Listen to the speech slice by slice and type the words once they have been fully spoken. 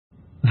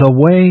The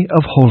Way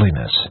of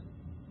Holiness.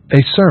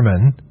 A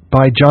sermon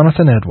by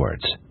Jonathan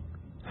Edwards.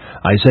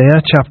 Isaiah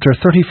chapter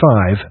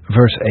 35,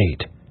 verse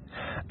 8.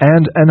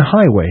 And an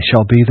highway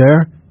shall be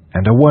there,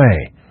 and a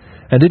way,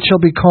 and it shall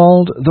be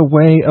called the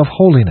way of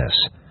holiness.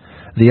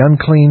 The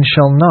unclean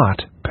shall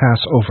not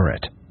pass over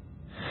it.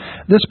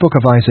 This book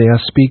of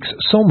Isaiah speaks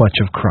so much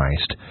of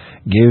Christ,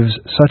 gives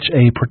such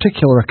a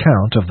particular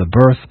account of the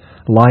birth,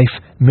 life,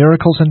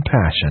 miracles, and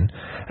passion,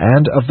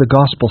 and of the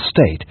gospel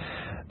state,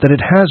 that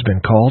it has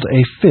been called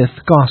a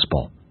fifth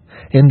gospel.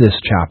 In this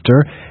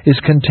chapter is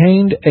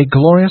contained a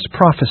glorious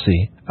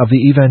prophecy of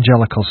the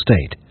evangelical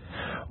state.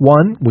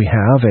 One, we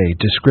have a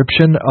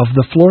description of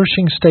the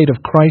flourishing state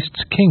of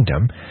Christ's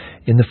kingdom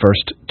in the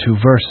first two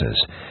verses,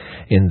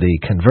 in the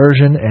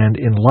conversion and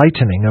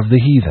enlightening of the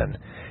heathen,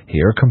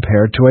 here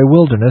compared to a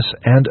wilderness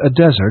and a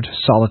desert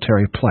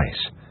solitary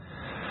place.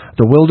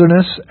 The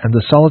wilderness and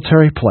the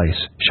solitary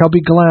place shall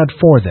be glad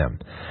for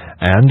them,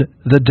 and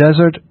the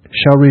desert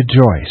shall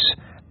rejoice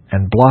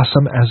and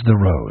blossom as the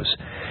rose.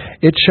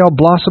 It shall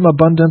blossom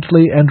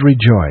abundantly and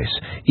rejoice,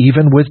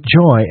 even with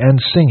joy and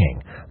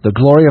singing. The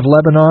glory of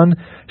Lebanon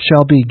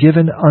shall be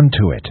given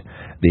unto it,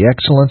 the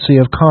excellency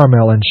of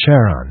Carmel and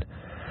Sharon.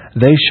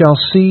 They shall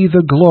see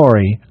the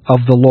glory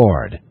of the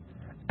Lord,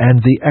 and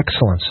the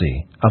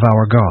excellency of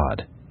our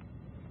God.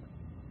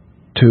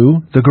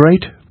 2. The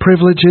great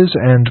privileges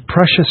and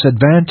precious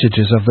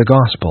advantages of the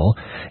gospel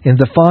in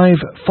the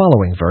 5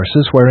 following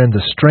verses, wherein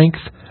the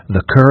strength,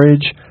 the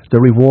courage, the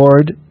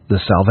reward, the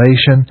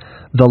salvation,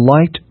 the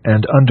light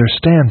and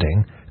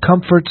understanding,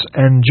 comforts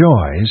and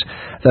joys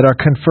that are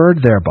conferred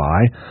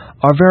thereby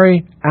are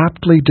very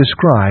aptly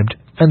described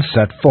and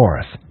set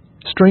forth.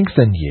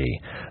 Strengthen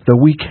ye the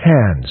weak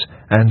hands,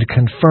 and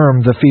confirm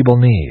the feeble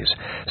knees.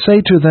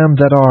 Say to them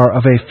that are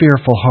of a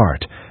fearful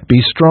heart, Be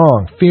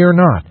strong, fear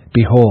not.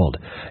 Behold,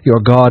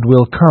 your God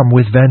will come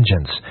with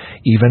vengeance,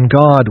 even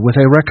God with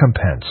a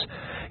recompense.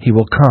 He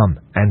will come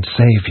and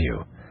save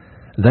you.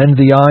 Then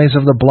the eyes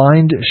of the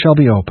blind shall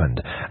be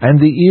opened, and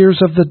the ears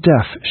of the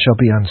deaf shall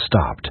be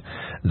unstopped.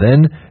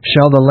 Then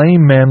shall the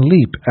lame man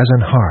leap as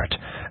an hart,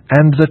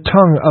 and the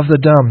tongue of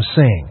the dumb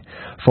sing.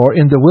 For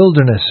in the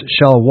wilderness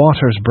shall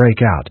waters break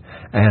out,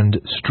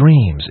 and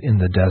streams in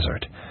the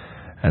desert.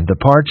 And the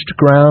parched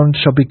ground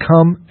shall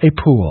become a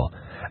pool,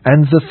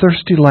 and the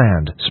thirsty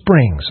land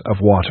springs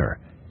of water,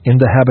 in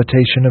the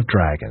habitation of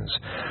dragons,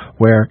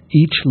 where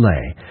each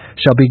lay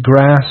shall be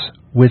grass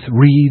with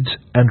reeds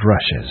and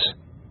rushes.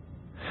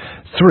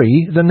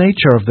 3. The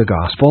nature of the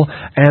gospel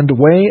and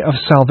way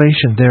of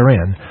salvation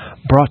therein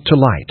brought to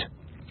light.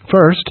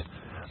 First,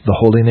 the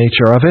holy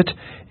nature of it,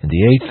 in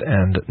the 8th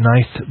and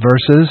 9th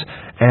verses,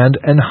 and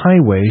an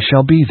highway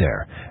shall be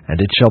there, and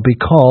it shall be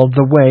called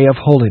the way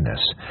of holiness.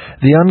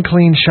 The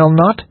unclean shall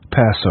not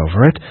pass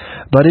over it,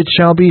 but it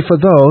shall be for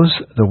those,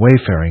 the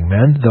wayfaring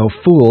men, though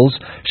fools,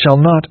 shall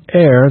not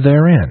err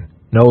therein.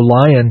 No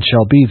lion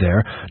shall be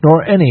there,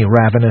 nor any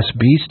ravenous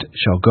beast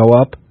shall go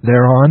up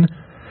thereon.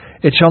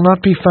 It shall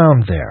not be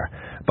found there,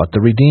 but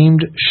the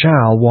redeemed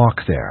shall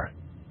walk there.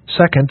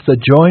 Second, the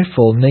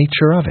joyful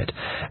nature of it,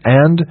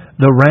 and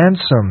the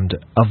ransomed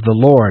of the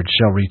Lord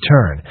shall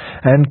return,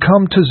 and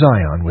come to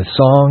Zion with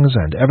songs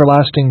and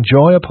everlasting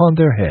joy upon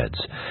their heads.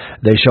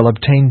 They shall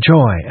obtain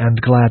joy and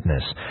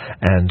gladness,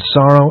 and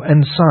sorrow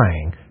and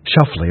sighing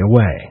shall flee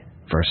away.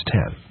 Verse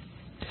 10.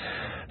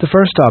 The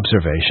first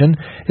observation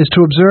is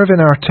to observe in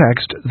our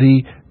text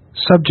the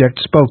subject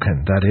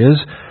spoken, that is,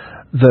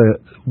 the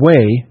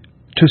way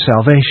to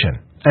salvation.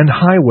 And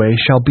highway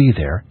shall be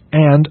there,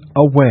 and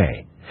a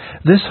way.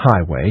 This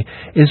highway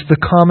is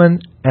the common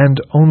and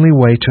only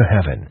way to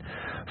heaven,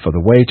 for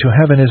the way to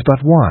heaven is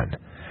but one.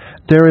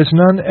 There is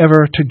none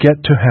ever to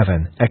get to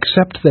heaven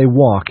except they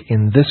walk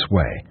in this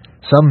way.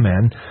 Some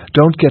men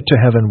don't get to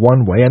heaven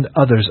one way and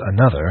others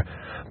another,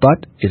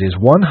 but it is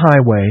one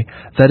highway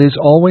that is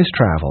always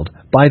traveled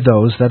by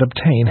those that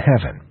obtain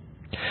heaven.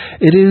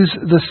 It is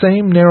the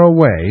same narrow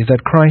way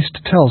that Christ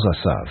tells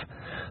us of.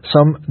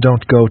 Some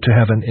don't go to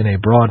heaven in a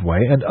broad way,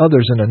 and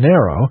others in a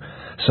narrow,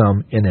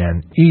 some in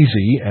an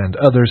easy and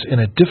others in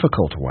a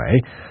difficult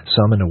way,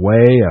 some in a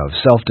way of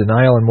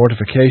self-denial and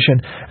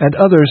mortification, and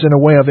others in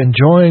a way of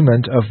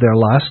enjoyment of their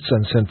lusts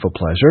and sinful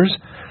pleasures,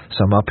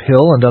 some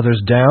uphill and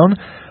others down,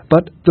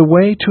 but the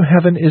way to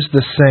heaven is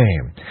the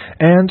same,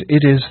 and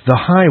it is the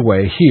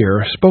highway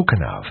here spoken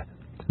of.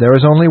 There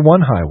is only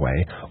one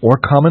highway, or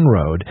common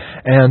road,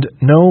 and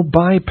no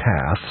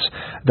bypaths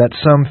that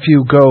some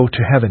few go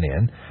to heaven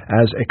in,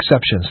 as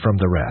exceptions from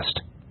the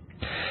rest.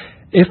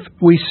 If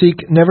we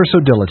seek never so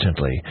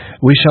diligently,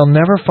 we shall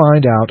never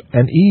find out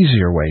an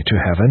easier way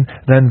to heaven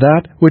than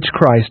that which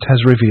Christ has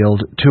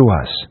revealed to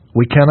us.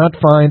 We cannot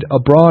find a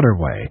broader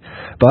way,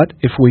 but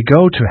if we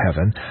go to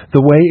heaven,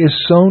 the way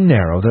is so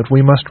narrow that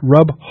we must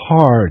rub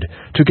hard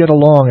to get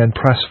along and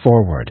press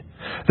forward.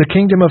 The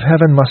kingdom of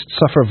heaven must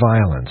suffer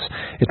violence.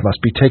 It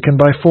must be taken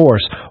by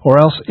force, or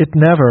else it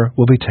never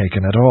will be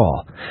taken at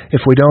all.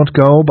 If we don't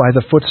go by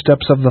the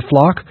footsteps of the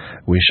flock,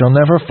 we shall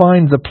never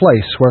find the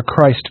place where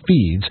Christ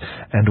feeds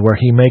and where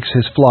he makes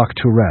his flock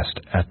to rest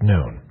at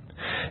noon.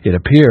 It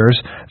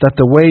appears that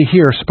the way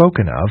here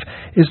spoken of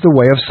is the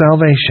way of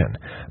salvation,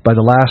 by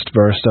the last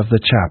verse of the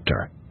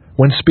chapter.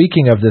 When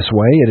speaking of this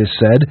way, it is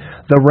said,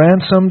 "The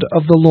ransomed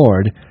of the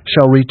Lord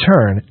shall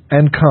return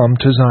and come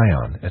to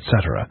Zion,"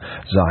 etc.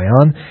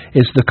 Zion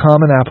is the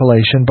common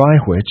appellation by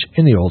which,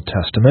 in the Old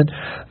Testament,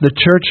 the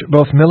church,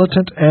 both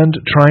militant and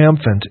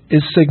triumphant,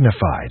 is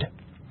signified.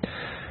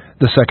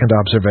 The second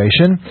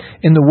observation,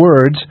 in the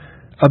words,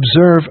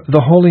 observe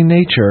the holy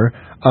nature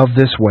of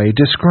this way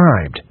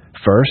described.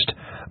 First,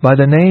 by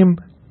the name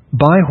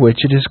by which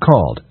it is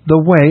called,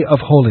 the way of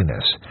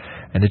holiness,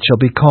 and it shall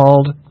be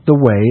called the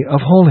way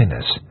of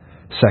holiness.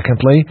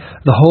 Secondly,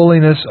 the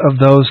holiness of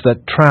those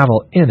that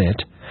travel in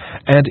it,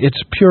 and its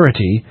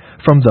purity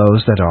from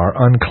those that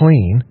are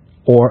unclean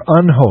or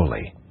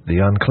unholy. The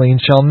unclean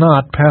shall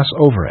not pass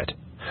over it.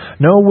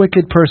 No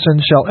wicked person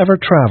shall ever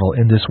travel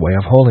in this way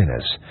of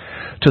holiness.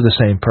 To the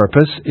same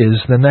purpose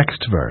is the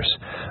next verse.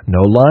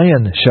 No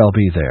lion shall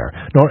be there,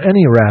 nor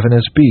any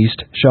ravenous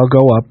beast shall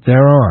go up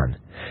thereon.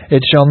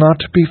 It shall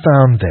not be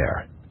found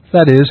there.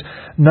 That is,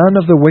 none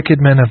of the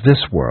wicked men of this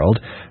world,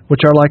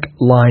 which are like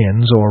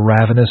lions or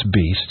ravenous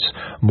beasts,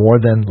 more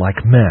than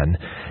like men,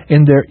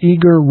 in their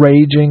eager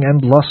raging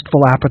and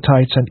lustful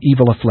appetites and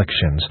evil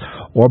afflictions,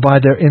 or by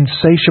their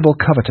insatiable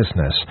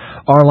covetousness,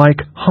 are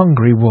like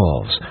hungry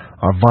wolves,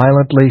 are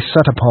violently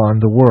set upon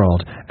the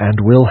world, and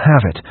will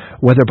have it,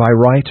 whether by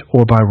right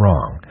or by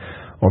wrong,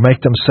 or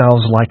make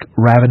themselves like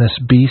ravenous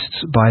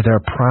beasts by their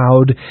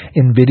proud,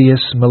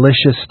 invidious,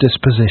 malicious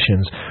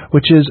dispositions,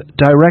 which is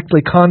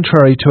directly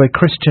contrary to a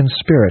Christian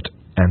spirit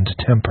and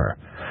temper.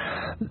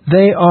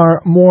 They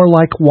are more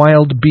like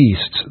wild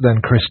beasts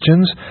than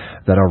Christians,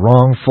 that are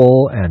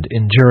wrongful and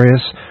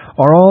injurious,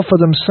 are all for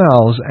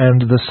themselves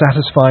and the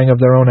satisfying of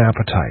their own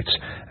appetites,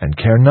 and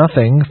care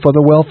nothing for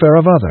the welfare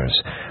of others,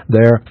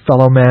 their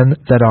fellow men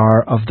that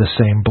are of the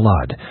same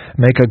blood,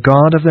 make a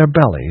god of their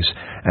bellies,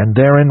 and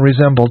therein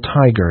resemble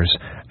tigers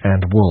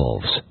and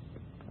wolves.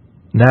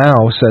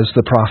 Now, says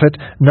the prophet,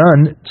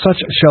 none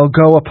such shall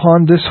go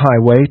upon this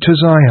highway to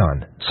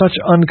Zion. Such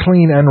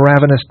unclean and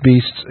ravenous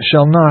beasts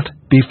shall not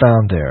be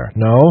found there.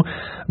 No,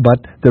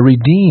 but the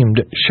redeemed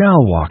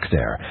shall walk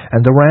there,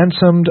 and the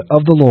ransomed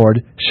of the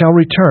Lord shall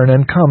return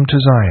and come to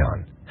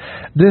Zion.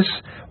 This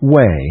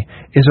way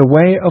is a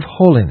way of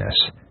holiness,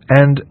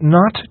 and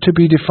not to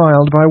be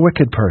defiled by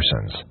wicked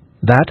persons.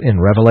 That in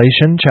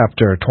Revelation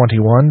chapter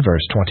 21,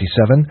 verse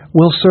 27,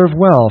 will serve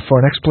well for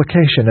an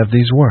explication of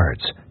these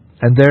words.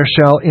 And there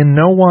shall in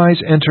no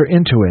wise enter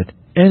into it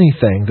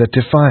anything that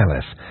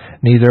defileth,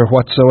 neither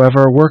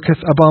whatsoever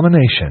worketh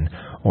abomination,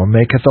 or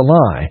maketh a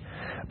lie,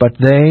 but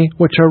they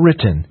which are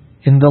written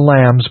in the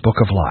Lamb's book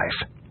of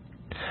life.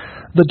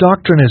 The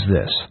doctrine is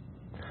this: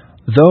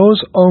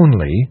 those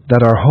only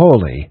that are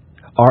holy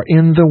are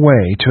in the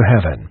way to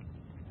heaven.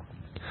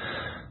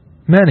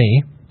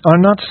 Many are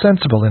not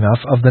sensible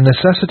enough of the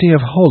necessity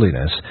of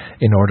holiness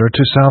in order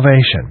to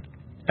salvation.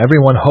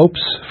 Everyone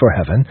hopes for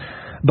heaven,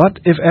 but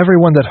if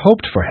everyone that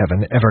hoped for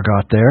heaven ever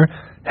got there,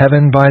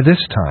 heaven by this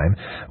time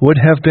would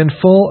have been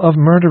full of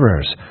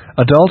murderers,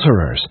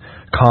 adulterers,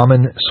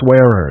 common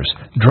swearers,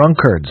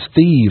 drunkards,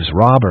 thieves,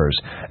 robbers,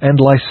 and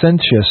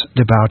licentious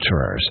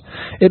debaucherers.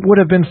 It would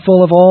have been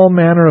full of all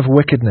manner of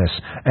wickedness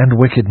and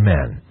wicked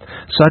men,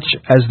 such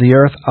as the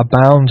earth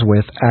abounds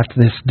with at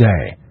this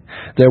day.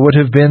 There would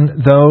have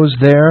been those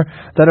there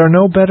that are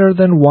no better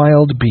than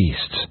wild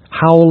beasts,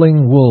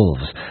 howling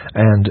wolves,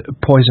 and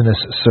poisonous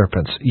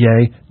serpents,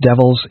 yea,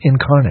 devils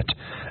incarnate,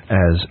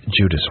 as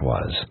Judas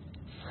was.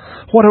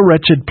 What a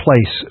wretched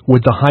place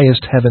would the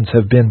highest heavens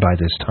have been by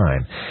this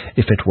time,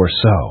 if it were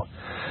so.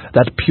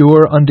 That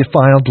pure,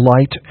 undefiled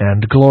light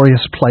and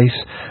glorious place,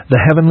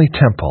 the heavenly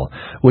temple,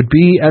 would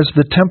be as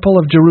the temple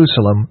of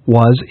Jerusalem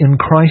was in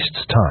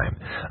Christ's time,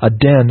 a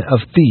den of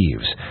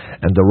thieves,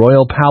 and the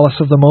royal palace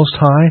of the Most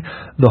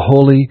High, the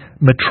holy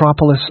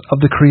metropolis of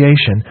the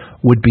creation,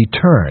 would be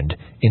turned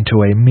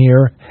into a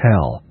mere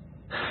hell.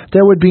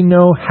 There would be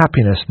no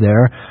happiness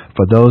there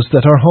for those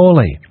that are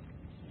holy.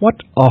 What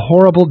a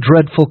horrible,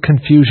 dreadful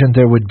confusion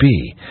there would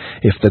be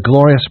if the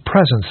glorious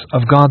presence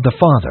of God the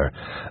Father,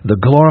 the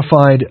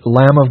glorified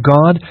Lamb of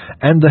God,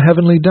 and the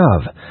heavenly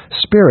dove,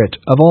 Spirit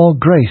of all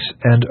grace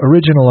and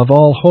original of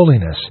all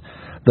holiness,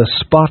 the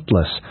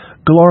spotless,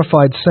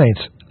 glorified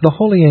saints, the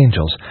holy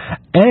angels,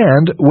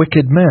 and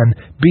wicked men,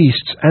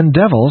 beasts, and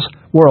devils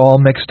were all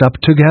mixed up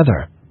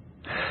together.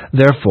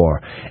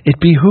 Therefore, it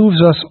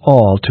behooves us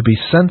all to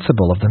be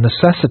sensible of the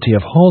necessity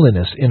of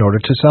holiness in order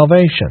to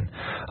salvation,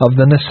 of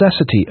the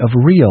necessity of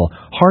real,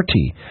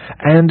 hearty,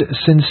 and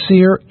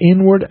sincere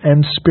inward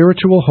and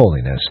spiritual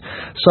holiness,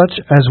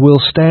 such as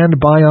will stand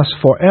by us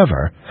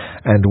forever,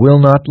 and will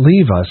not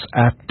leave us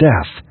at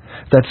death,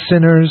 that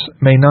sinners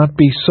may not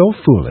be so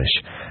foolish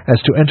as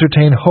to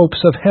entertain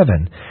hopes of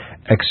heaven,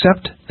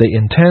 except they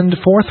intend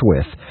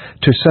forthwith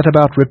to set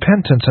about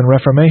repentance and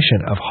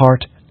reformation of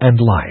heart and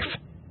life.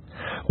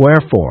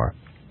 Wherefore,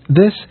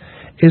 this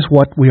is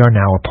what we are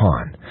now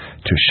upon,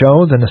 to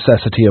show the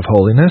necessity of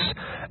holiness,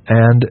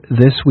 and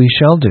this we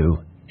shall do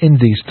in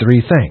these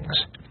three things.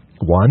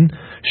 1.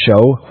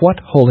 show what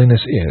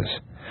holiness is.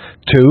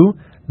 2,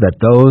 that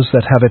those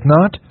that have it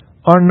not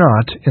are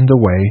not in the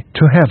way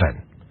to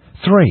heaven.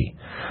 3,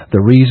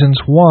 the reasons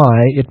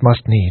why it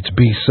must needs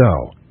be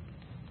so.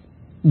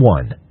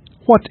 1.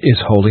 What is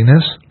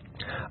holiness?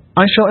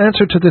 I shall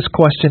answer to this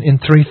question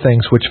in 3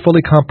 things which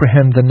fully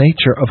comprehend the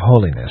nature of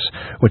holiness,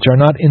 which are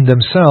not in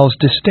themselves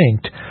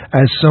distinct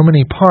as so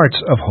many parts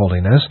of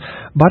holiness,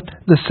 but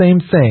the same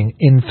thing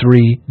in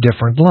 3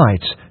 different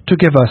lights, to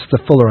give us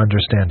the fuller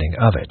understanding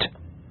of it.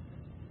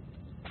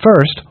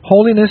 First,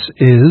 holiness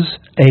is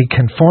a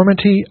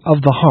conformity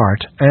of the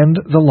heart and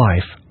the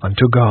life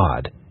unto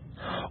God.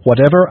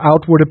 Whatever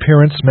outward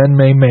appearance men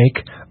may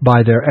make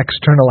by their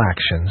external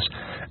actions,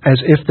 as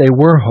if they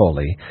were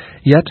holy,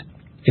 yet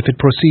if it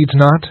proceeds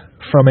not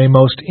from a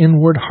most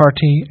inward,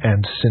 hearty,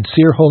 and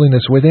sincere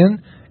holiness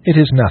within, it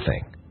is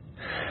nothing.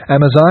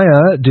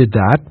 Amaziah did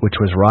that which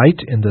was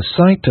right in the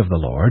sight of the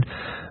Lord,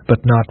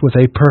 but not with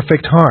a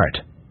perfect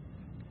heart.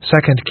 2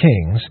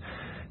 Kings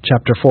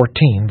chapter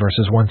 14,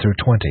 verses 1 through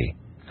 20.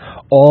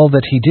 All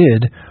that he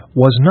did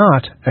was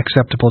not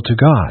acceptable to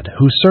God,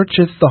 who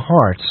searcheth the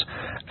hearts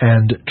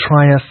and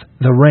trieth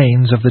the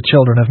reins of the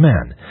children of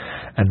men,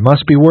 and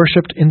must be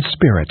worshipped in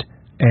spirit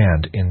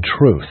and in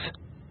truth.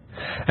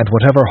 And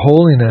whatever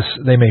holiness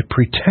they may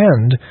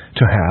pretend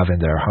to have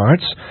in their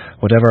hearts,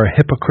 whatever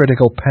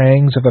hypocritical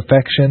pangs of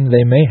affection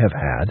they may have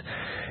had,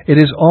 it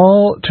is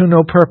all to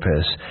no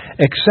purpose,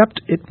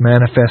 except it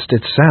manifest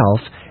itself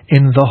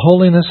in the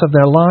holiness of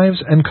their lives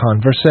and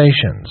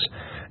conversations.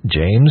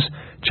 James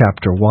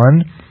chapter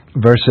 1,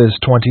 verses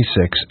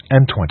 26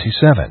 and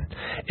 27.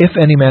 If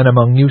any man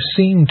among you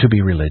seem to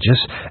be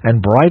religious,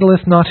 and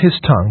bridleth not his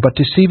tongue, but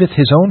deceiveth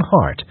his own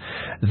heart,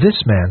 this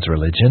man's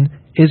religion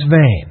is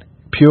vain.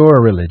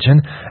 Pure religion,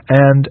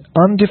 and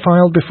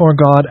undefiled before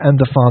God and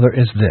the Father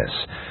is this,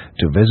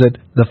 to visit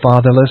the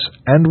fatherless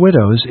and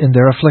widows in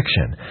their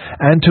affliction,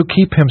 and to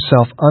keep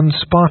himself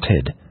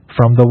unspotted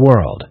from the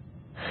world.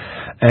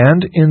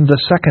 And in the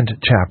 2nd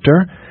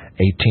chapter,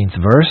 18th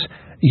verse,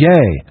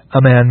 Yea,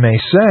 a man may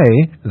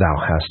say, Thou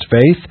hast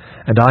faith,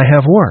 and I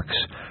have works.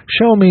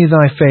 Show me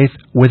thy faith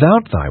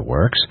without thy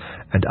works,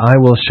 and I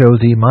will show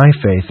thee my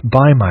faith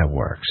by my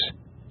works.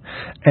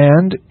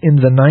 And in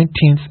the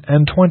 19th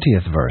and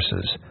 20th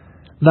verses,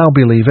 Thou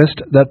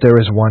believest that there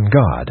is one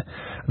God.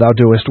 Thou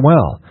doest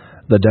well.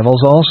 The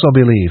devils also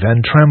believe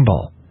and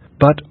tremble.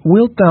 But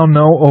wilt thou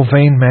know, O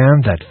vain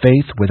man, that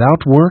faith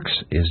without works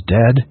is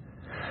dead?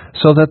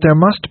 So that there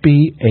must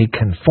be a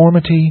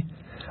conformity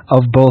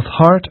of both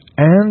heart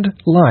and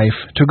life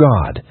to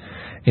God,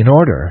 in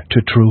order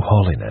to true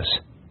holiness.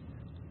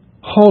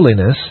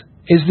 Holiness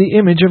is the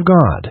image of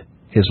God,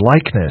 His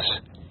likeness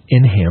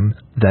in Him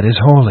that is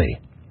holy.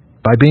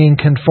 By being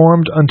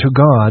conformed unto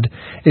God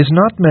is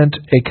not meant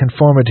a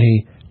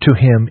conformity to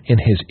Him in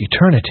His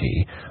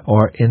eternity,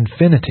 or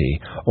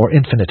infinity, or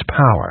infinite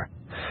power.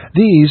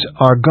 These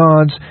are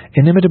God's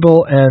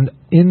inimitable and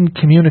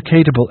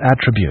incommunicable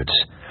attributes,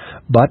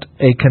 but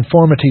a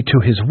conformity to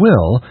His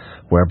will,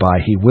 whereby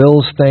He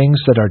wills things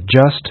that are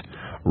just,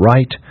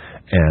 right,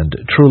 and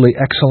truly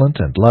excellent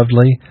and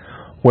lovely,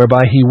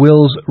 whereby He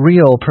wills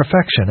real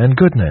perfection and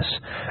goodness,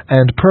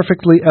 and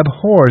perfectly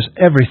abhors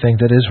everything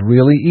that is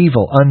really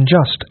evil,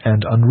 unjust,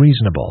 and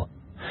unreasonable.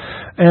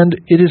 And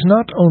it is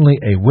not only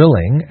a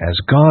willing,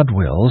 as God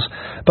wills,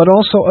 but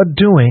also a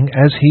doing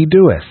as He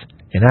doeth,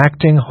 in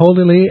acting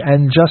holily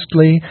and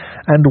justly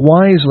and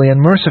wisely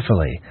and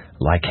mercifully,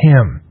 like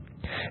Him.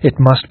 It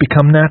must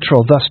become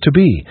natural thus to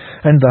be,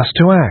 and thus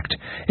to act.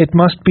 It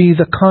must be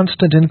the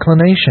constant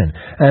inclination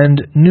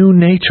and new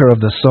nature of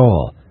the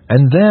soul,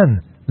 and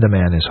then the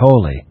man is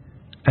holy,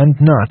 and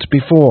not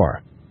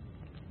before.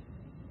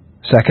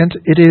 Second,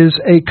 it is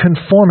a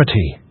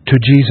conformity to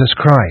Jesus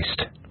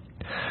Christ.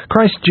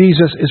 Christ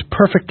Jesus is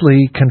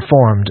perfectly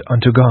conformed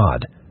unto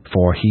God,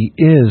 for He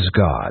is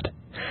God.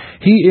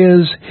 He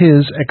is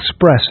His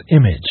express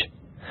image.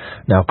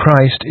 Now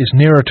Christ is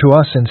nearer to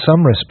us in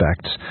some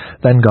respects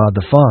than God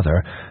the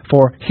Father,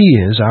 for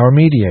He is our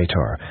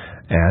mediator,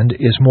 and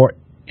is more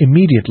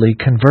immediately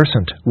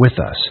conversant with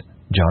us.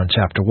 John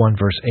chapter 1,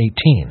 verse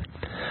 18.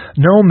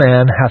 No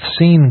man hath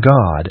seen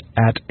God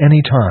at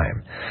any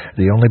time.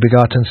 The only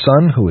begotten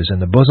Son, who is in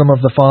the bosom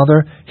of the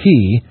Father,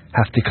 He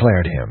hath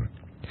declared Him.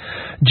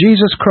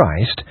 Jesus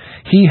Christ,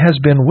 He has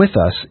been with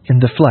us in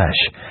the flesh,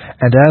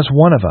 and as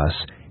one of us,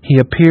 He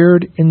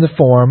appeared in the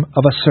form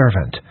of a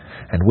servant,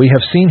 and we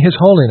have seen His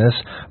holiness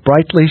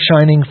brightly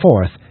shining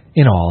forth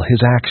in all His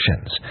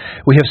actions.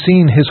 We have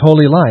seen His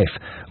holy life.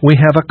 We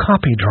have a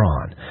copy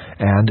drawn,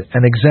 and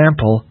an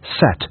example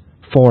set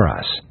for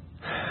us.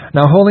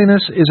 Now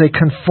holiness is a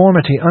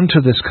conformity unto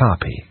this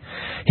copy.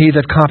 He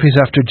that copies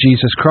after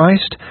Jesus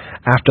Christ,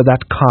 after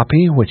that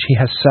copy which He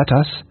has set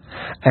us,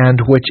 and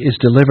which is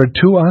delivered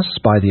to us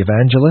by the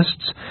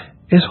evangelists,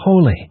 is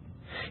holy.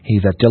 He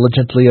that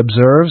diligently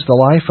observes the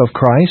life of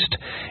Christ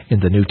in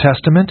the New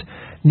Testament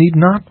need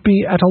not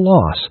be at a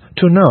loss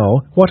to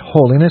know what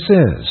holiness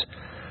is.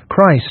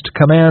 Christ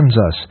commands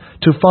us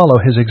to follow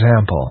His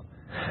example.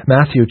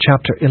 Matthew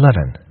chapter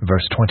 11,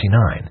 verse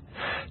 29.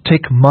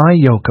 Take my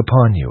yoke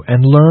upon you,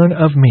 and learn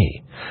of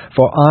me,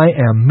 for I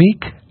am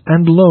meek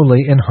and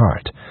lowly in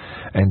heart,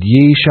 and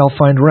ye shall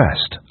find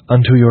rest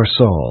unto your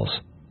souls.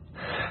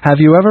 Have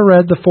you ever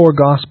read the four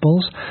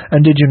Gospels,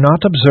 and did you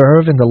not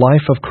observe in the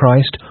life of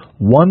Christ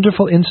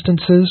wonderful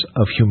instances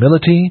of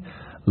humility,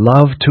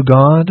 love to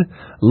God,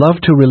 love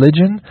to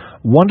religion,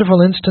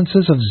 wonderful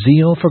instances of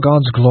zeal for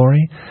God's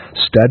glory,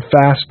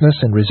 steadfastness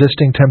in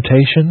resisting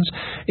temptations,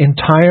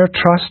 entire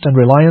trust and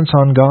reliance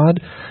on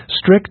God,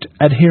 strict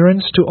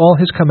adherence to all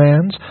His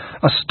commands,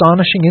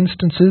 astonishing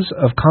instances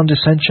of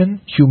condescension,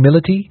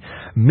 humility,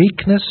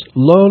 meekness,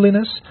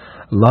 lowliness,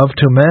 love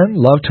to men,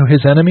 love to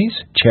His enemies,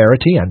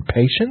 charity and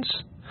patience?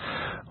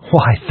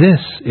 Why, this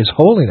is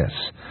holiness.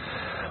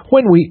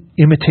 When we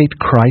imitate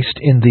Christ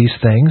in these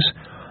things,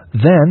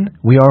 then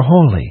we are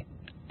holy,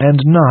 and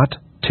not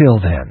till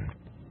then.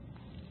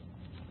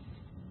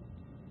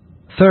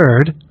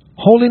 Third,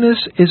 holiness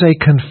is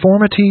a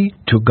conformity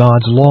to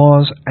God's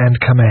laws and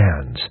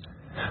commands.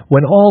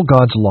 When all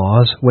God's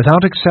laws,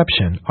 without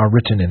exception, are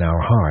written in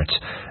our hearts,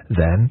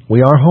 then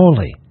we are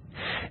holy.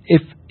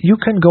 If you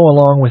can go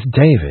along with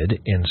David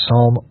in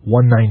Psalm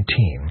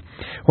 119,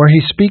 where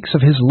he speaks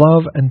of his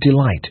love and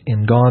delight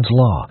in God's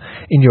law,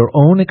 in your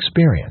own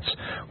experience,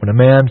 when a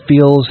man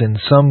feels in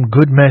some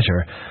good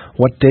measure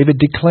what David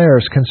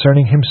declares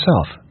concerning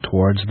himself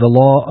towards the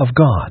law of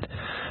God,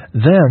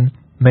 then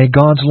may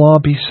God's law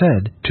be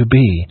said to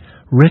be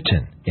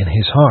written in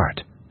his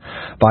heart.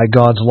 By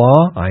God's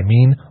law, I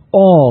mean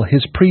all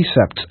His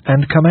precepts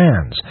and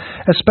commands,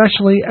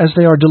 especially as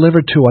they are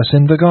delivered to us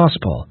in the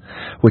gospel,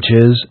 which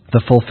is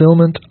the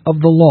fulfillment of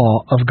the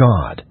law of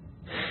God.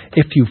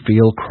 If you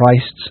feel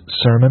Christ's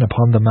Sermon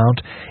upon the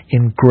Mount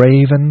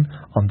engraven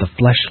on the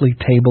fleshly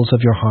tables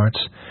of your hearts,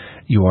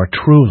 you are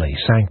truly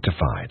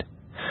sanctified.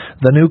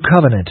 The new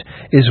covenant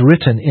is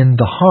written in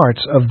the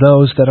hearts of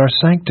those that are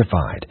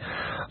sanctified,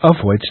 of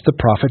which the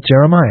prophet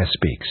Jeremiah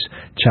speaks,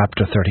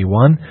 chapter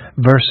 31,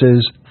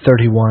 verses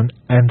 31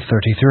 and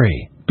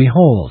 33.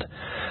 Behold,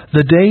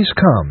 the days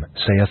come,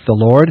 saith the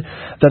Lord,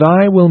 that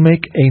I will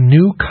make a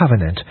new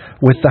covenant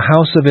with the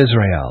house of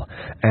Israel,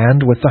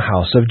 and with the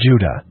house of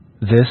Judah.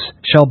 This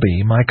shall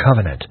be my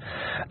covenant,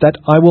 that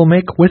I will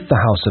make with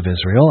the house of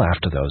Israel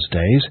after those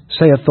days,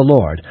 saith the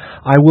Lord.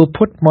 I will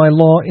put my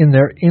law in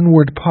their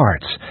inward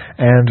parts,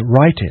 and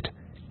write it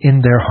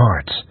in their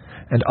hearts,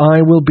 and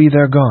I will be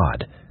their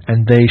God,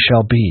 and they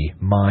shall be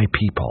my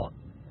people.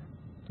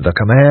 The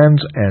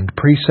commands and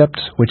precepts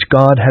which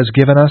God has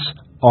given us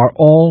are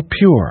all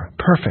pure,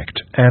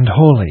 perfect, and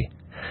holy.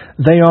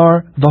 They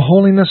are the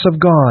holiness of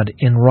God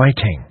in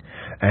writing,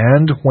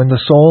 and when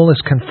the soul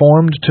is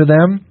conformed to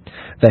them,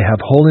 they have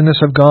holiness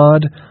of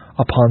God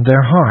upon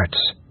their hearts.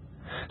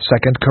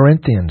 2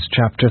 Corinthians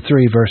chapter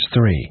 3, verse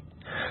 3.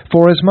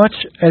 Forasmuch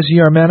as ye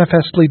are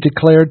manifestly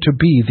declared to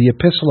be the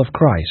epistle of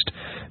Christ,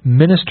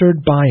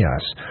 ministered by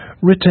us,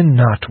 written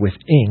not with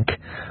ink,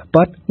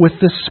 but with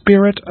the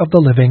Spirit of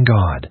the living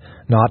God,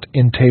 not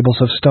in tables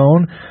of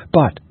stone,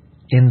 but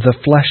in the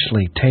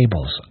fleshly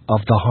tables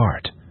of the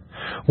heart.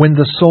 When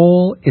the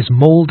soul is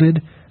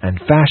molded and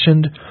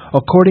fashioned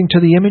according to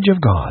the image of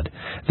God,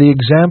 the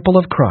example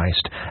of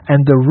Christ,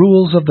 and the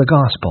rules of the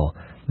gospel,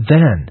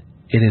 then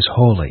it is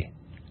holy,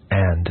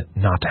 and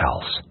not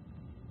else.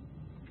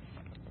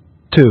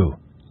 2.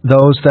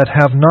 Those that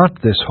have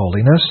not this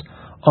holiness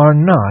are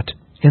not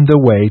in the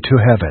way to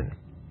heaven.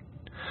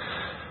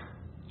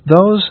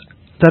 Those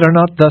that are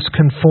not thus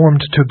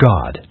conformed to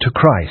God, to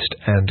Christ,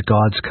 and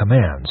God's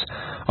commands,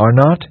 are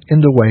not in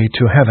the way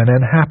to heaven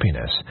and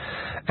happiness,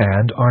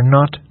 and are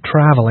not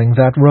traveling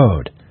that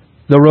road.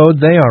 The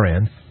road they are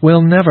in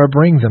will never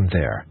bring them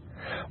there.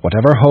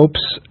 Whatever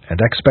hopes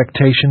and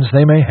expectations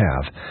they may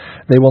have,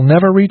 they will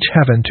never reach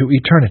heaven to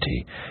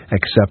eternity,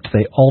 except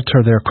they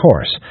alter their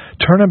course,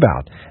 turn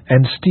about,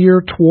 and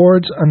steer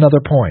towards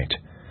another point.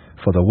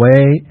 For the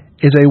way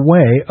is a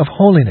way of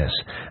holiness,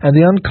 and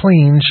the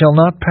unclean shall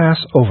not pass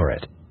over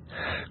it.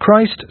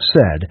 Christ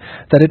said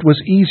that it was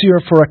easier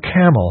for a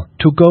camel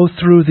to go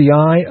through the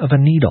eye of a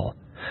needle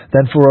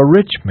than for a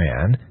rich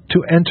man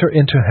to enter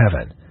into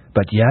heaven,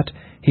 but yet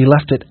He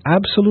left it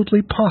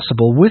absolutely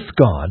possible with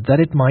God that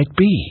it might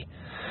be.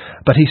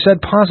 But He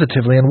said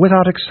positively and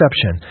without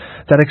exception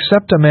that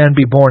except a man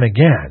be born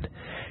again,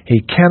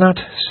 he cannot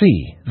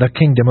see the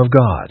kingdom of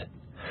God.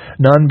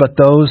 None but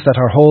those that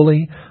are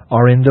holy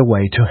are in the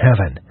way to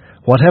heaven,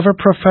 whatever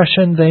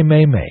profession they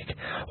may make,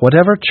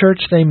 whatever church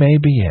they may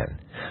be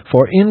in.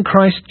 For in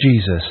Christ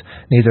Jesus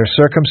neither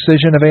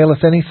circumcision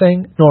availeth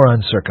anything, nor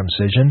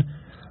uncircumcision,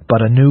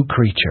 but a new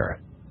creature.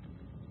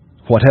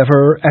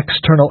 Whatever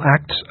external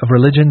acts of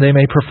religion they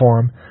may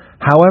perform,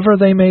 however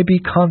they may be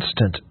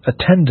constant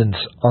attendants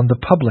on the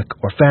public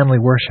or family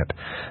worship,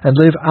 and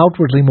live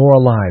outwardly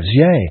moral lives,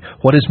 yea,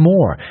 what is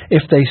more,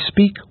 if they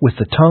speak with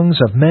the tongues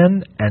of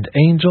men and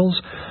angels,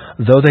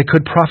 though they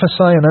could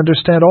prophesy and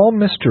understand all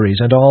mysteries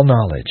and all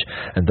knowledge,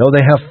 and though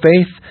they have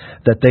faith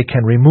that they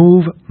can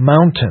remove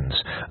mountains,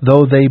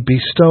 though they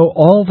bestow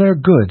all their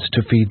goods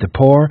to feed the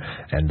poor,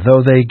 and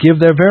though they give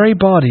their very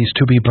bodies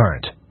to be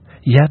burnt,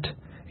 yet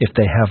if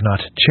they have not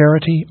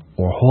charity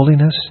or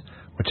holiness,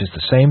 which is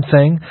the same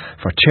thing,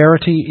 for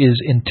charity is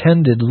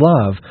intended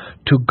love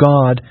to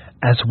God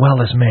as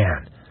well as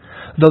man.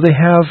 Though they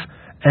have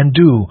and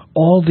do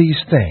all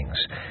these things,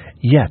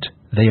 yet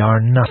they are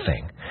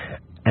nothing,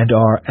 and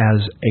are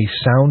as a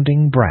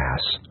sounding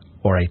brass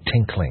or a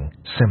tinkling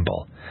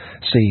cymbal.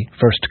 See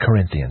 1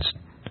 Corinthians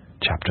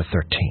chapter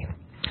 13.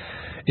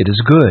 It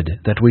is good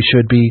that we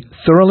should be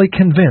thoroughly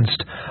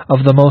convinced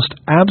of the most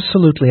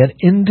absolutely and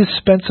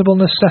indispensable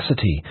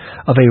necessity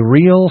of a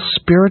real,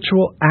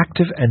 spiritual,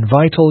 active, and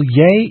vital,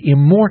 yea,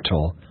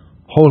 immortal,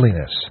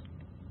 holiness.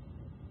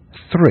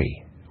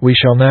 3. We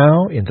shall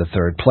now, in the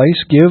third place,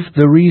 give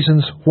the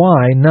reasons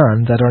why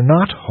none that are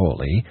not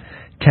holy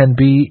can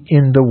be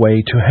in the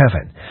way to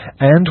heaven,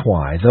 and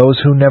why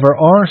those who never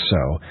are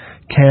so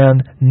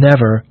can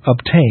never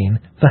obtain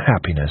the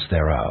happiness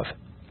thereof.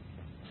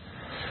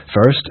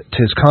 First,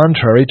 'tis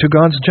contrary to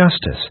God's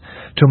justice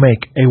to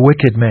make a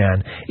wicked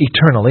man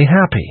eternally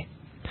happy.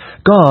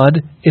 God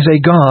is a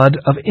God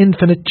of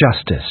infinite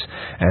justice,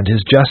 and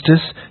his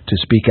justice, to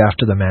speak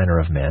after the manner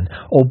of men,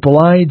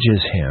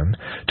 obliges him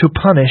to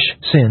punish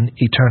sin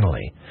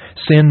eternally.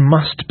 Sin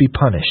must be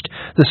punished.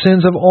 The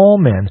sins of all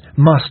men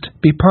must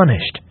be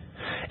punished.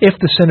 If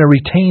the sinner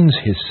retains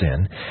his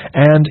sin,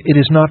 and it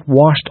is not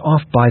washed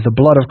off by the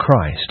blood of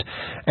Christ,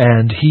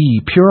 and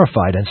he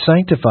purified and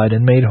sanctified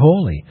and made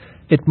holy,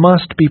 it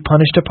must be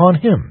punished upon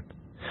him.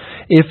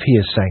 If he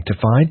is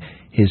sanctified,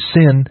 his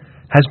sin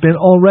has been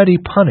already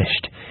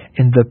punished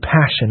in the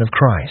passion of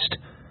Christ.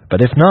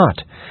 But if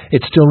not,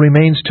 it still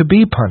remains to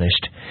be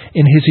punished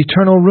in his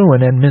eternal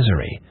ruin and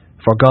misery.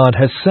 For God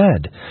has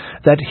said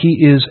that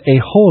he is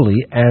a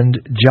holy and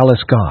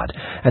jealous God,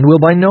 and will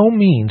by no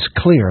means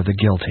clear the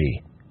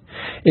guilty.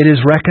 It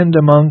is reckoned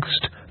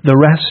amongst the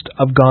rest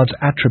of God's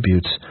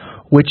attributes,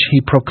 which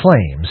he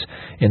proclaims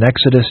in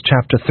Exodus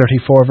chapter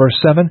 34, verse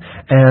 7,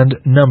 and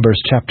Numbers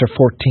chapter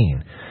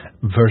 14,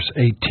 verse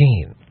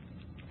 18.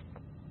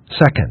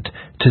 Second,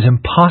 'tis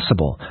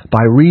impossible,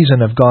 by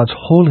reason of God's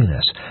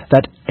holiness,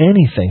 that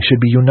anything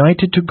should be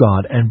united to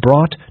God and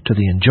brought to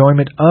the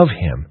enjoyment of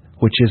him,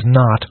 which is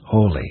not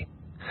holy.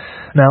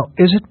 Now,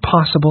 is it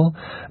possible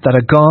that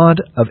a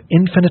God of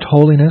infinite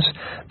holiness,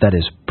 that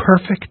is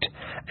perfect,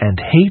 and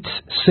hates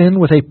sin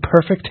with a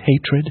perfect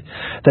hatred,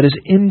 that is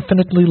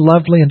infinitely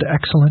lovely and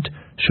excellent,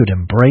 should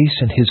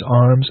embrace in his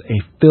arms a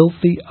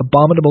filthy,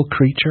 abominable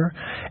creature,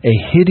 a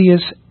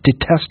hideous,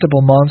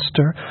 detestable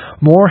monster,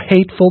 more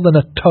hateful than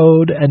a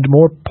toad and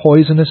more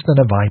poisonous than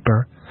a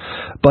viper?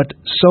 But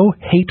so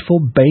hateful,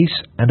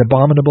 base, and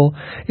abominable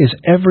is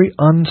every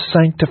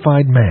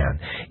unsanctified man,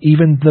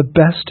 even the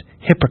best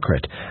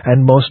hypocrite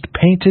and most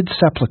painted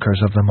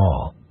sepulchres of them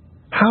all.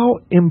 How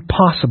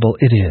impossible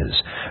it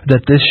is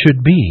that this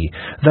should be,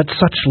 that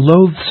such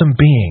loathsome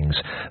beings,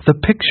 the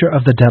picture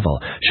of the devil,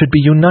 should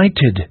be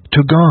united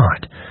to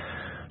God,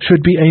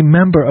 should be a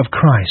member of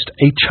Christ,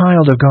 a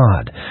child of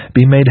God,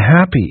 be made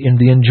happy in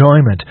the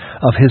enjoyment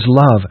of his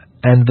love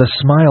and the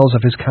smiles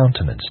of his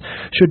countenance,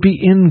 should be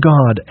in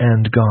God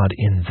and God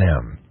in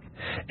them.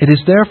 It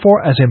is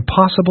therefore as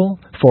impossible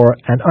for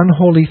an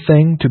unholy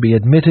thing to be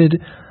admitted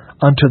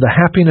unto the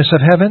happiness of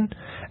heaven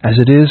as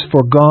it is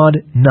for God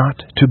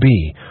not to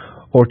be,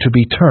 or to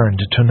be turned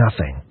to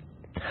nothing.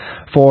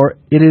 For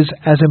it is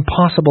as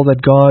impossible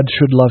that God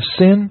should love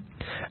sin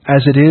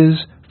as it is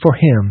for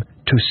him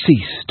to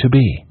cease to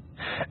be.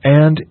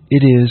 And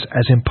it is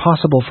as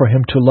impossible for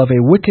him to love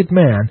a wicked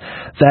man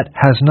that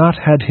has not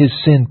had his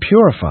sin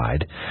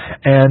purified,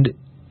 and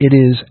it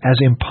is as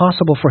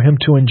impossible for him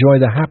to enjoy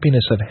the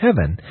happiness of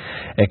heaven,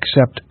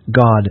 except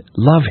God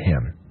love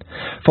him.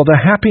 For the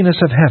happiness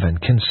of heaven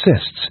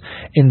consists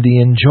in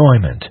the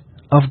enjoyment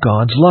of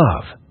God's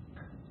love.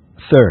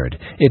 Third,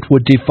 it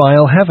would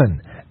defile heaven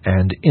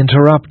and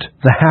interrupt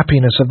the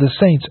happiness of the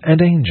saints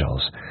and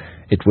angels.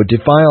 It would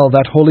defile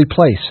that holy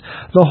place,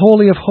 the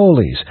Holy of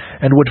Holies,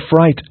 and would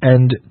fright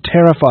and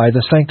terrify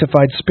the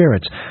sanctified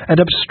spirits, and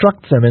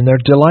obstruct them in their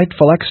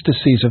delightful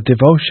ecstasies of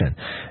devotion,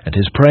 and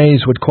his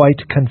praise would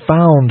quite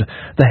confound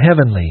the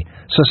heavenly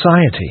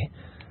society.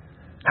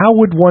 How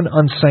would one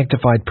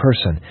unsanctified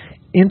person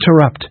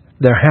interrupt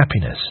their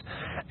happiness,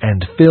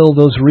 and fill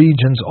those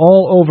regions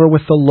all over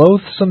with the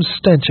loathsome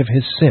stench of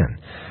his sin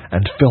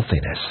and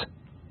filthiness?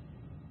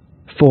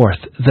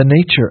 Fourth, the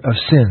nature of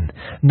sin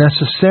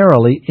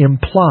necessarily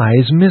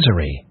implies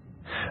misery.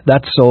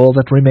 That soul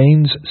that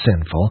remains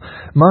sinful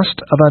must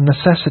of a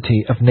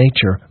necessity of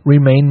nature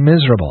remain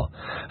miserable,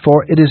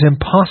 for it is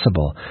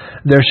impossible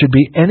there should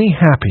be any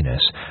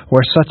happiness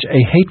where such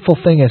a hateful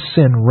thing as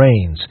sin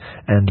reigns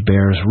and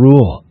bears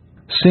rule.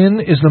 Sin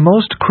is the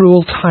most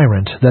cruel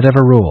tyrant that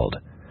ever ruled,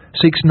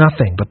 seeks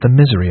nothing but the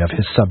misery of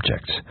his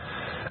subjects.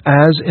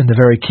 As in the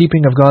very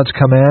keeping of God's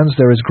commands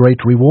there is great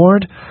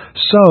reward,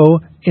 so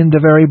in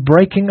the very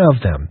breaking of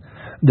them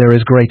there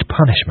is great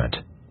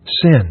punishment.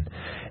 Sin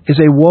is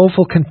a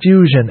woeful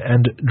confusion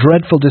and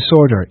dreadful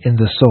disorder in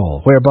the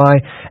soul, whereby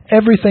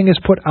everything is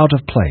put out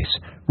of place,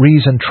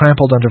 reason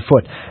trampled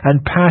underfoot,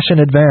 and passion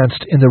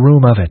advanced in the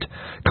room of it,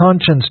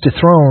 conscience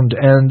dethroned,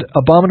 and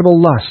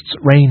abominable lusts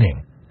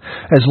reigning.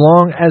 As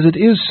long as it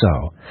is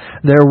so,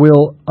 there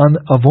will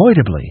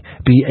unavoidably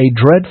be a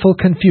dreadful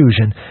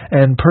confusion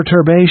and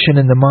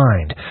perturbation in the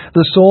mind.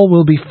 The soul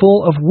will be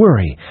full of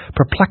worry,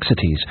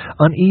 perplexities,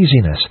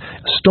 uneasiness,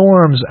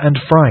 storms and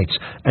frights,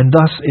 and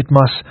thus it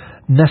must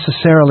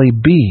necessarily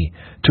be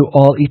to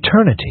all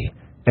eternity,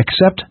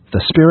 except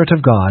the Spirit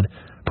of God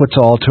puts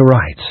all to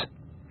rights.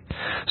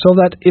 So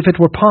that if it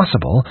were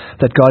possible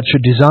that God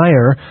should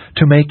desire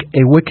to make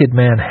a wicked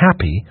man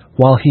happy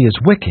while he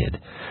is wicked,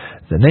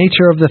 the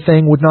nature of the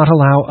thing would not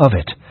allow of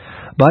it,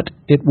 but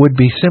it would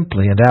be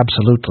simply and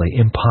absolutely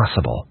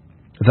impossible.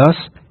 Thus,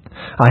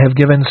 I have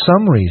given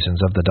some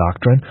reasons of the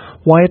doctrine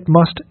why it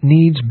must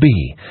needs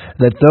be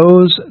that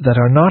those that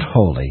are not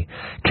holy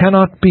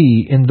cannot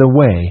be in the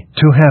way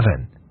to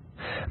heaven.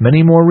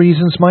 Many more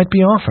reasons might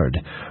be offered,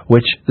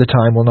 which the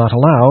time will not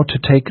allow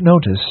to take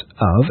notice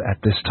of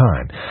at this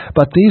time,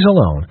 but these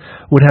alone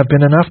would have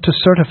been enough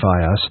to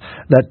certify us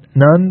that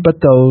none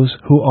but those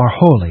who are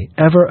holy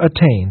ever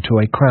attain to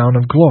a crown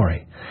of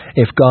glory,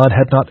 if God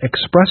had not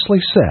expressly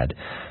said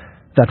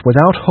that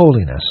without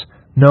holiness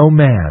no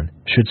man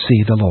should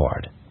see the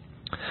Lord.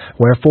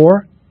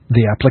 Wherefore,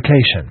 the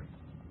application.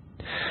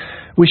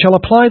 We shall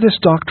apply this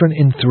doctrine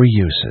in three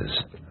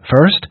uses.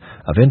 First,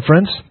 of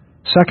inference;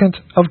 second,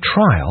 of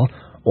trial,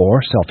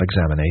 or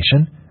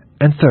self-examination;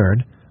 and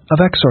third, of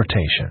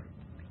exhortation.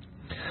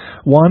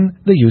 1.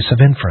 The use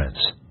of inference.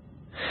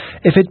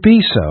 If it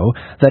be so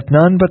that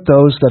none but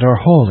those that are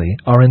holy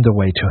are in the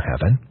way to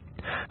heaven,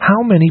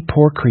 how many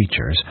poor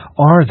creatures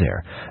are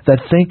there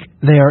that think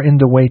they are in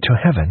the way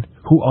to heaven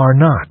who are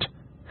not?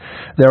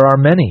 There are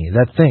many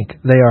that think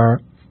they are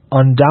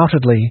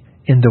undoubtedly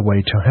in the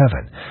way to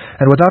heaven,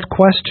 and without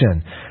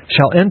question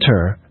shall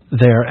enter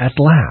there at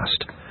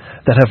last,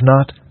 that have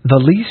not the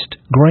least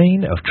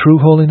grain of true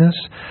holiness,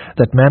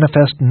 that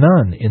manifest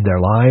none in their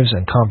lives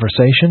and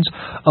conversations,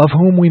 of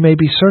whom we may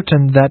be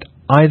certain that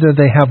either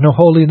they have no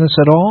holiness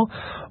at all,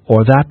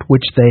 or that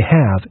which they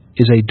have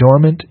is a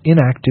dormant,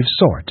 inactive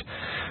sort,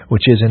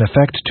 which is in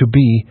effect to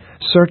be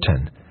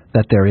certain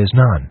that there is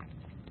none.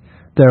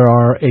 There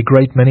are a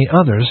great many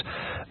others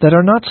that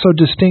are not so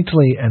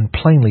distinctly and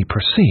plainly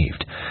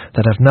perceived,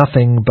 that have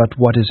nothing but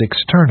what is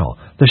external,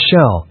 the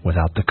shell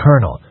without the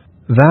kernel.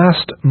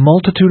 Vast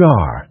multitude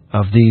are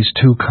of these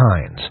two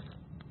kinds.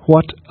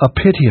 What a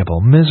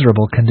pitiable,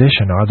 miserable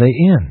condition are they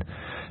in,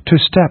 to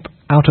step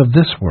out of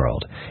this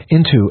world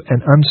into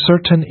an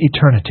uncertain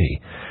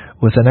eternity,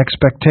 with an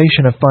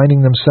expectation of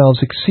finding themselves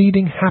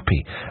exceeding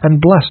happy and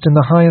blessed in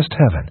the highest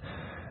heaven,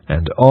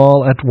 and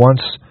all at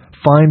once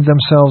find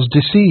themselves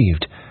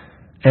deceived,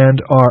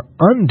 and are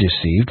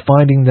undeceived,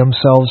 finding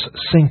themselves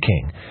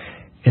sinking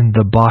in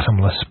the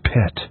bottomless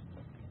pit.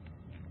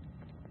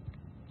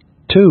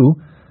 2.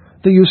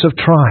 The use of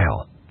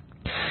trial.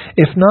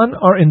 If none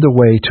are in the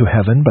way to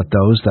heaven but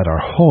those that are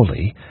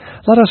holy,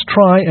 let us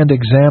try and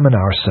examine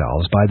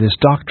ourselves by this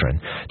doctrine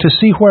to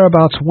see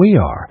whereabouts we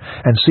are,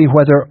 and see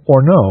whether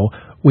or no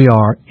we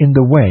are in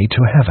the way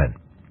to heaven,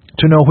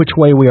 to know which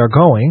way we are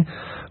going,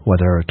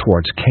 whether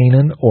towards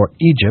Canaan or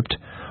Egypt,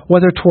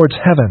 whether towards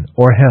heaven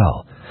or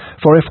hell.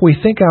 For if we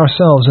think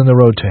ourselves in the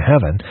road to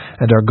heaven,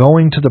 and are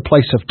going to the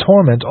place of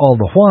torment all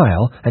the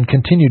while, and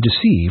continue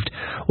deceived,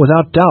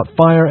 without doubt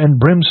fire and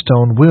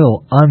brimstone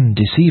will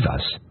undeceive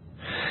us.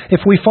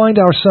 If we find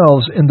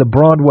ourselves in the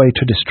broad way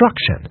to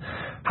destruction,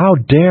 how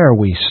dare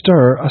we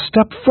stir a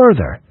step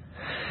further?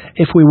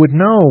 If we would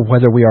know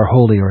whether we are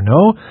holy or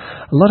no,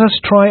 let us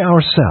try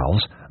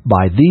ourselves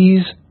by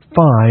these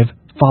 5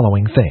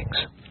 following things.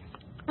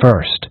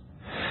 First,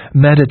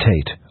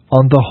 meditate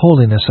on the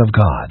holiness of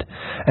God,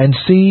 and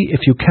see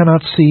if you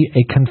cannot see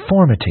a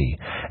conformity,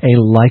 a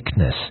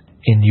likeness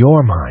in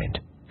your mind.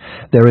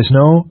 There is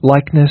no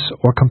likeness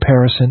or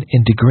comparison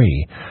in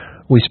degree.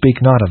 We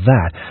speak not of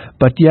that,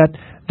 but yet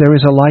there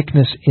is a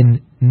likeness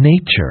in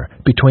nature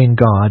between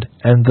God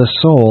and the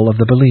soul of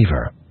the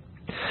believer.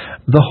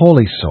 The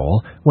holy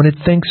soul, when it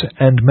thinks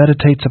and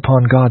meditates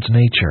upon God's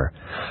nature,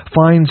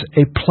 finds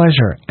a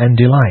pleasure and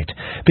delight,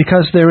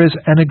 because there is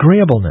an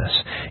agreeableness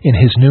in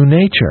His new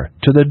nature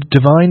to the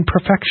divine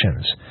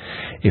perfections.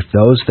 If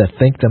those that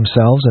think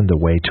themselves in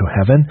the way to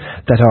heaven,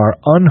 that are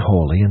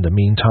unholy in the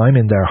meantime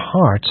in their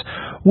hearts,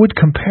 would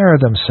compare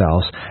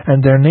themselves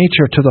and their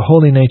nature to the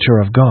holy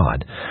nature of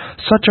God,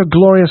 such a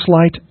glorious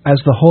light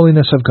as the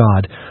holiness of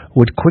God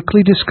would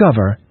quickly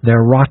discover their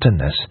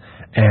rottenness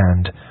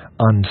and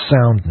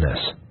unsoundness.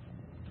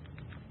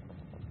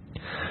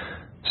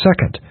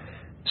 Second,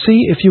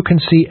 see if you can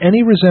see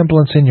any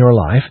resemblance in your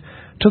life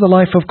to the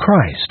life of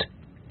Christ.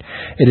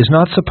 It is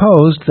not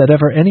supposed that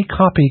ever any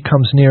copy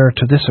comes near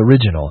to this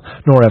original,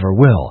 nor ever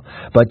will,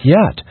 but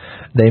yet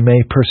they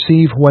may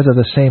perceive whether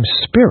the same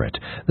spirit,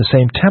 the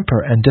same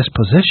temper and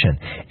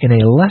disposition, in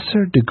a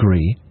lesser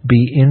degree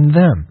be in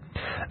them,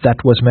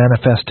 that was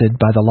manifested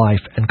by the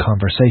life and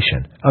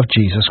conversation of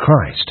Jesus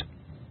Christ.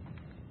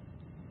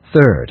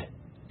 Third,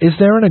 is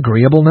there an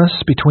agreeableness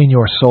between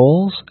your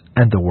souls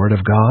and the Word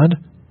of God?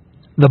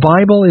 The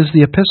Bible is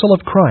the epistle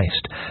of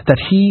Christ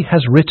that He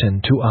has written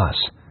to us.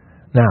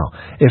 Now,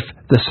 if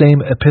the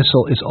same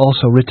epistle is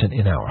also written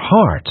in our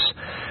hearts,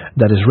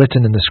 that is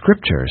written in the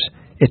Scriptures,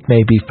 it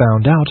may be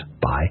found out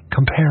by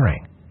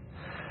comparing.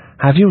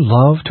 Have you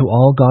love to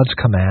all God's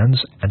commands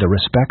and a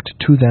respect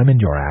to them in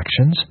your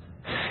actions?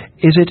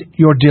 Is it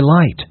your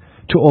delight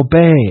to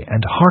obey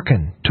and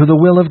hearken to the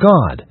will of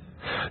God?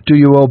 Do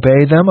you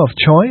obey them of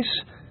choice?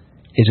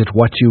 Is it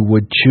what you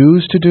would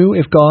choose to do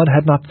if God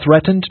had not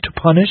threatened to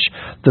punish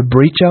the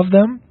breach of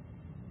them?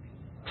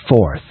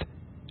 Fourth,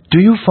 do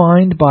you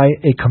find by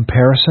a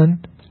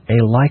comparison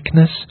a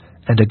likeness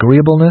and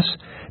agreeableness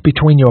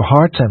between your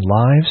hearts and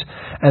lives,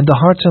 and the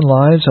hearts and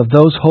lives of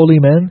those holy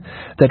men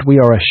that we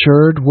are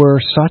assured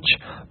were such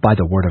by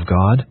the Word of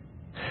God?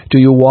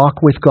 Do you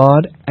walk with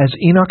God as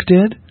Enoch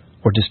did,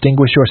 or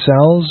distinguish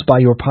yourselves by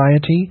your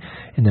piety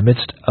in the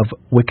midst of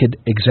wicked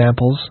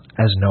examples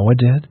as Noah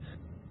did?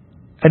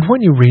 And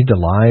when you read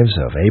the lives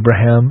of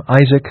Abraham,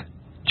 Isaac,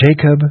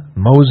 Jacob,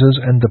 Moses,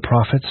 and the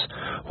prophets,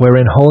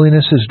 wherein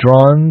holiness is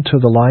drawn to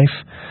the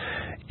life,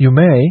 you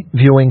may,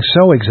 viewing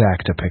so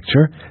exact a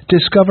picture,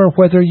 discover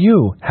whether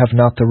you have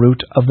not the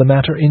root of the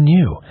matter in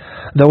you,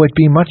 though it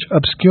be much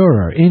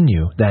obscurer in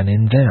you than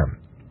in them.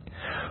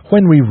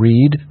 When we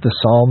read the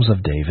Psalms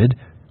of David,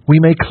 we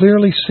may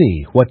clearly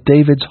see what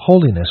David's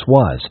holiness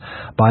was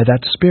by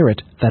that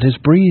Spirit that is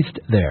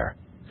breathed there.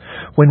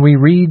 When we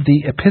read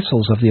the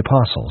epistles of the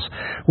apostles,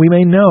 we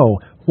may know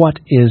what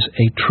is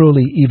a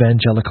truly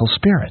evangelical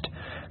spirit,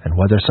 and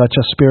whether such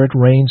a spirit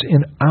reigns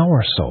in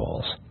our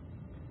souls.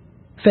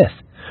 Fifth,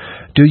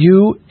 do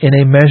you, in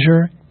a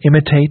measure,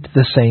 imitate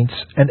the saints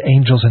and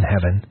angels in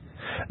heaven?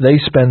 They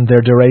spend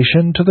their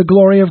duration to the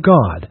glory of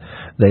God.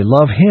 They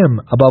love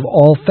Him above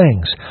all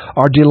things,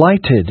 are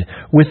delighted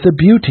with the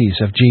beauties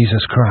of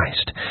Jesus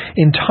Christ,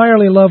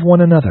 entirely love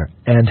one another,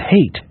 and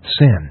hate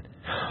sin.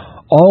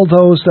 All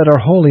those that are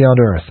holy on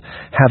earth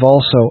have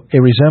also a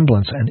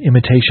resemblance and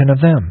imitation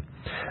of them.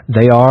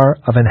 They are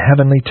of an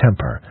heavenly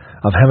temper,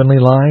 of heavenly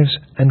lives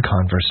and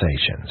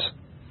conversations.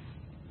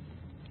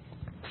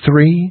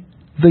 3.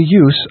 The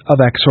use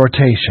of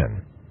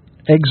exhortation.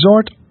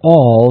 Exhort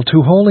all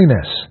to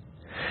holiness.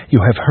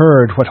 You have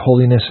heard what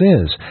holiness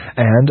is,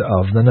 and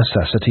of the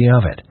necessity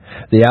of it.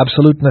 The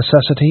absolute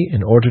necessity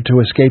in order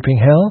to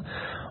escaping hell,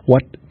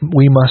 what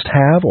we must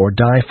have or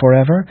die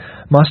forever,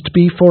 must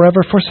be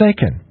forever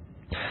forsaken.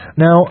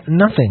 Now,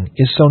 nothing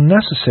is so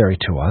necessary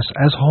to us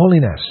as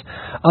holiness.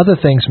 Other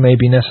things may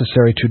be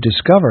necessary to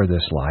discover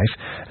this life,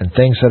 and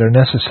things that are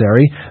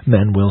necessary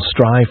men will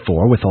strive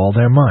for with all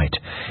their might,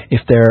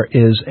 if there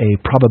is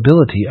a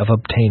probability of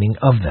obtaining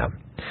of them.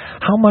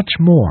 How much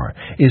more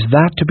is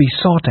that to be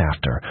sought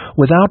after,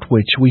 without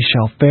which we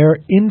shall fare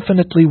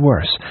infinitely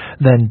worse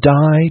than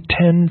die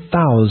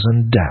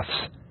 10,000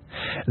 deaths?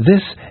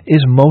 This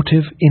is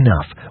motive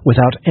enough,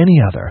 without any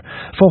other,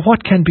 for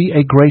what can be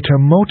a greater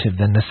motive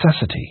than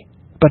necessity?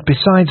 But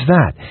besides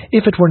that,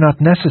 if it were not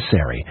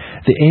necessary,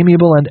 the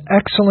amiable and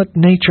excellent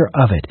nature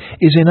of it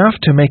is enough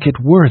to make it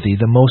worthy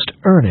the most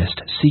earnest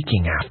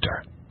seeking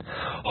after.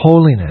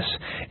 Holiness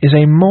is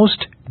a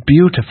most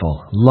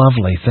beautiful,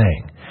 lovely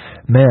thing.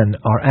 Men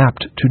are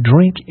apt to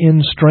drink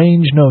in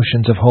strange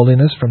notions of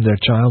holiness from their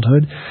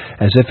childhood,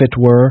 as if it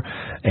were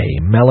a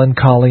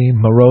melancholy,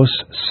 morose,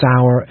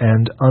 sour,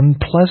 and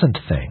unpleasant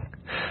thing.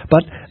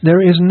 But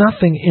there is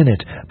nothing in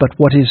it but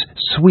what is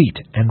sweet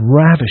and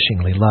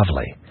ravishingly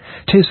lovely.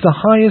 'Tis the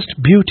highest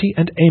beauty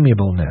and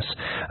amiableness,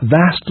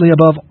 vastly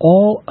above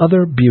all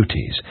other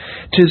beauties.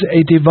 'Tis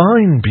a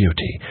divine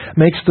beauty,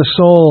 makes the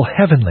soul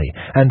heavenly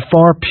and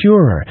far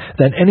purer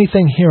than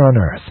anything here on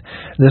earth.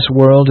 This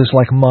world is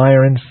like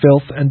mire and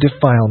filth and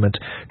defilement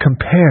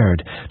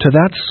compared to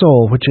that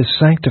soul which is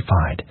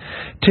sanctified.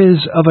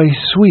 'Tis of a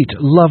sweet,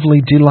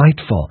 lovely,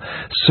 delightful,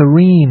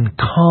 serene,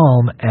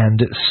 calm,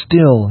 and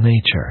still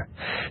nature.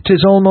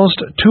 'Tis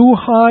almost too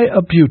high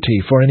a beauty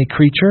for any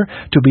creature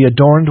to be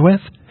adorned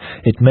with.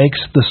 It makes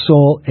the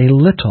soul a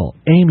little,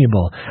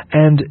 amiable,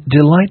 and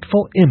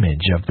delightful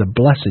image of the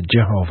blessed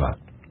Jehovah.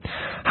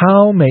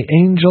 How may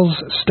angels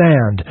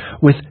stand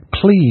with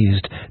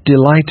pleased,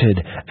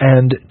 delighted,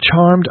 and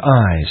charmed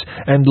eyes,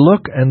 and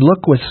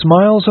look with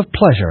smiles of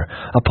pleasure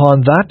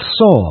upon that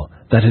soul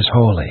that is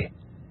holy?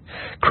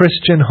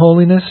 Christian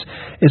holiness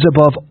is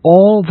above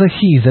all the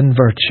heathen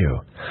virtue,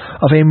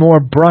 of a more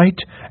bright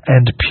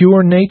and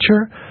pure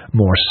nature,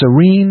 more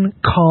serene,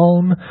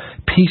 calm,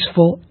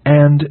 peaceful,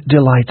 and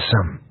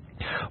delightsome.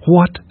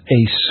 What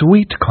a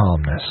sweet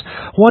calmness,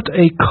 what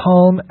a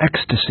calm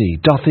ecstasy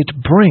doth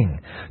it bring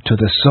to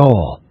the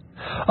soul!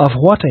 Of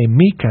what a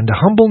meek and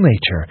humble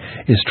nature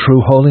is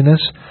true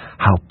holiness,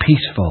 how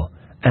peaceful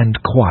and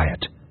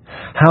quiet!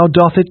 How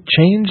doth it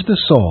change the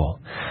soul,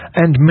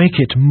 and make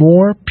it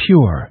more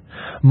pure,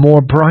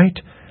 more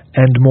bright,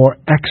 and more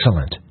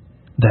excellent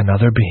than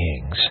other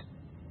beings!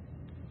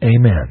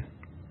 Amen.